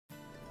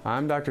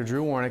I'm Dr.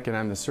 Drew Warnick, and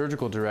I'm the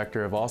Surgical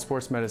Director of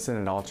AllSports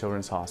Medicine at All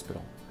Children's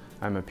Hospital.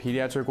 I'm a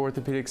pediatric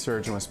orthopedic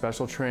surgeon with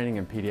special training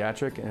in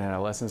pediatric and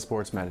adolescent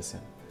sports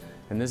medicine.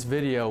 In this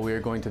video, we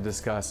are going to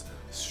discuss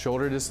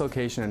shoulder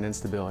dislocation and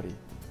instability.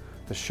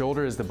 The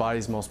shoulder is the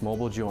body's most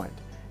mobile joint.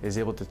 It is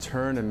able to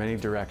turn in many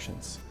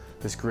directions.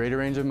 This greater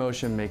range of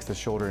motion makes the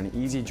shoulder an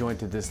easy joint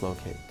to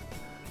dislocate.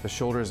 The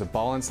shoulder is a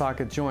ball and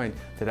socket joint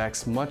that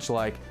acts much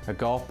like a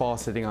golf ball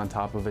sitting on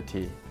top of a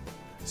tee.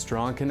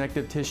 Strong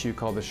connective tissue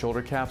called the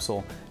shoulder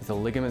capsule is the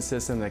ligament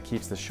system that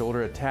keeps the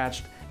shoulder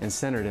attached and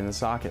centered in the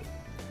socket.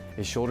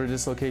 A shoulder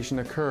dislocation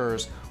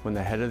occurs when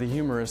the head of the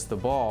humerus, the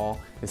ball,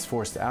 is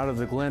forced out of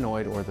the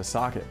glenoid or the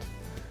socket.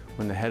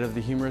 When the head of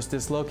the humerus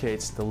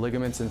dislocates, the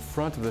ligaments in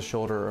front of the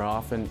shoulder are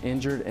often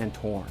injured and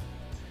torn.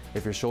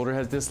 If your shoulder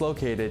has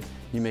dislocated,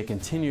 you may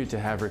continue to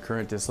have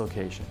recurrent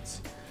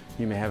dislocations.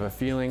 You may have a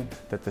feeling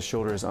that the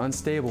shoulder is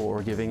unstable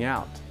or giving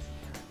out.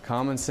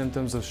 Common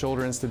symptoms of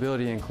shoulder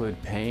instability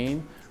include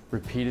pain,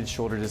 repeated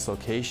shoulder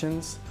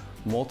dislocations,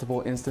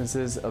 multiple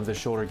instances of the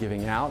shoulder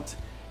giving out,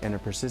 and a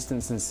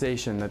persistent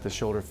sensation that the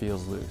shoulder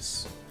feels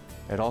loose.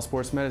 At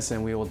AllSports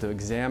Medicine, we will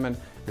examine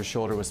your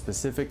shoulder with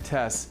specific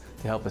tests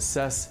to help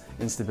assess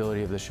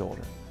instability of the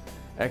shoulder.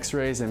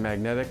 X-rays and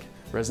magnetic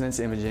resonance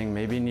imaging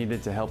may be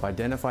needed to help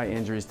identify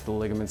injuries to the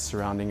ligaments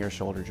surrounding your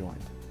shoulder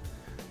joint.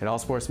 At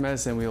AllSports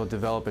Medicine, we will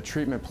develop a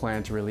treatment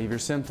plan to relieve your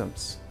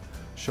symptoms.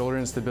 Shoulder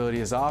instability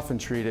is often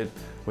treated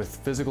with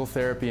physical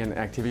therapy and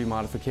activity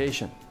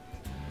modification.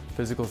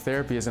 Physical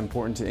therapy is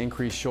important to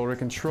increase shoulder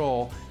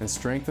control and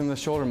strengthen the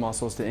shoulder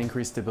muscles to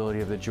increase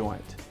stability of the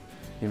joint.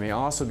 You may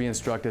also be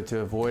instructed to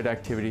avoid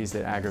activities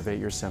that aggravate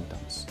your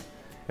symptoms.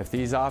 If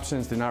these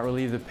options do not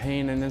relieve the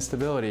pain and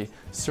instability,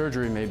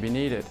 surgery may be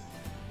needed.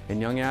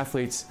 In young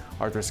athletes,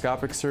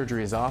 arthroscopic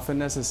surgery is often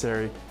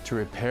necessary to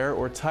repair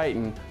or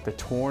tighten the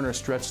torn or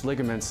stretched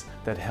ligaments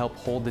that help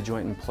hold the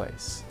joint in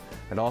place.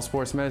 At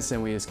AllSports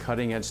Medicine, we use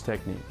cutting-edge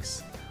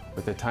techniques.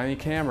 With a tiny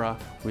camera,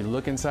 we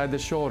look inside the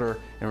shoulder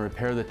and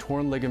repair the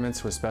torn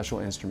ligaments with special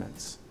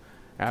instruments.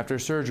 After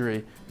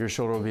surgery, your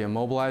shoulder will be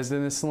immobilized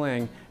in a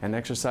sling, and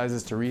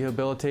exercises to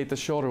rehabilitate the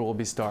shoulder will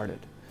be started.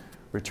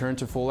 Return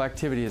to full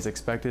activity is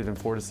expected in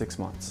 4 to 6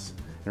 months.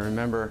 And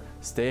remember,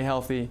 stay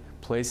healthy,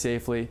 play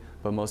safely,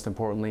 but most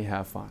importantly,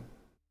 have fun.